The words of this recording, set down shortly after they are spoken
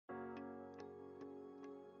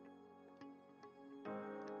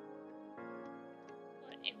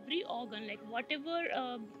every organ, like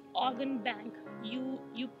whatever organ bank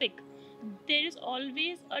you pick, there is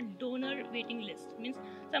always a donor waiting list. Means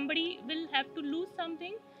somebody will have to lose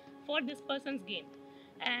something for this person's gain,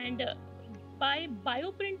 and by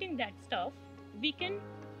bioprinting that stuff, we can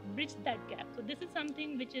bridge that gap. So this is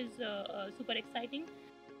something which is super exciting.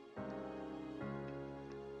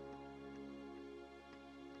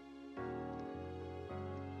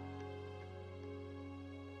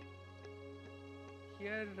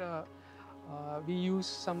 Here we use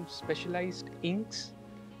some specialized inks.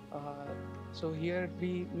 Uh, so here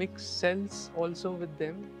we mix cells also with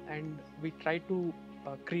them, and we try to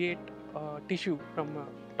create tissue from a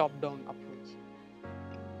top-down approach.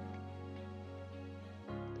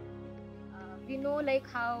 We know like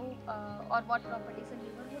how or what properties a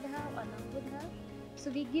liver would have or lung would have. So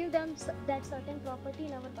we give them that certain property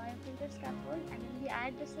in our bioprinted scaffold, and then we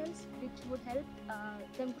add the cells which would help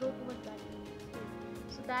them grow towards that state.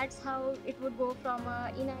 So that's how it would go from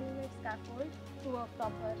an inanimate scaffold to a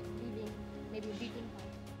proper living, maybe beating heart.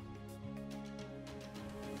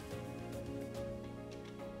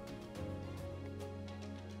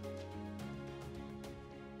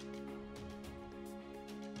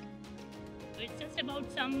 It's just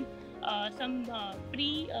about some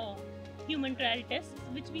pre human trial tests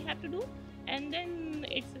which we have to do, and then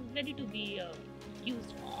it's ready to be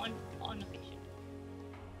used on a patient.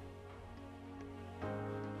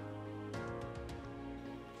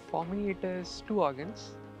 For me, it is two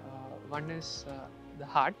organs. One is the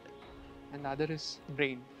heart, and the other is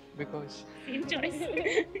brain. Because Same choice.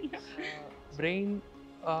 brain,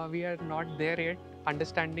 we are not there yet.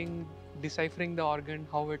 Understanding, deciphering the organ,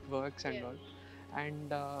 how it works, and all.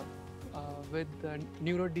 And with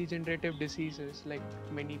neurodegenerative diseases, like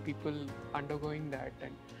many people undergoing that,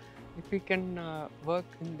 and if we can work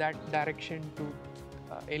in that direction to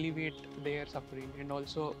alleviate their suffering, and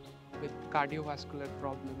also with cardiovascular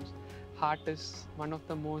problems, heart is one of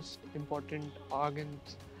the most important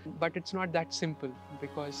organs, but it's not that simple,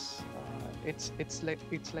 because it's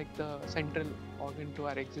like the central organ to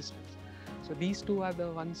our existence. So these two are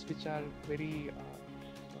the ones which are very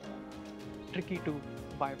tricky to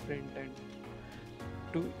bioprint and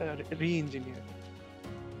to re-engineer.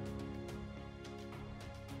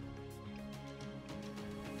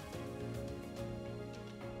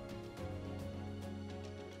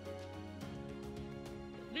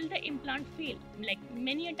 Will the implant fail? Like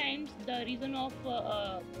many a times, the reason of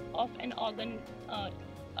an organ,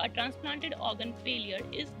 a transplanted organ failure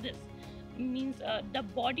is this. Means the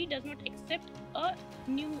body does not accept a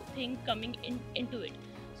new thing coming into it.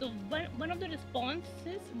 So one of the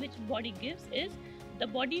responses which body gives is the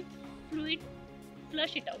body fluid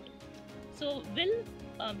flush it out. So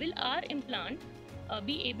will our implant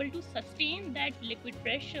be able to sustain that liquid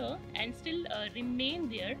pressure and still remain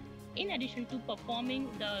there, in addition to performing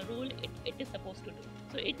the role it is supposed to do?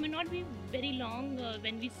 So it may not be very long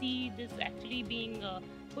when we see this actually being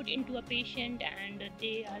put into a patient and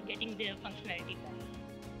they are getting their functionality back.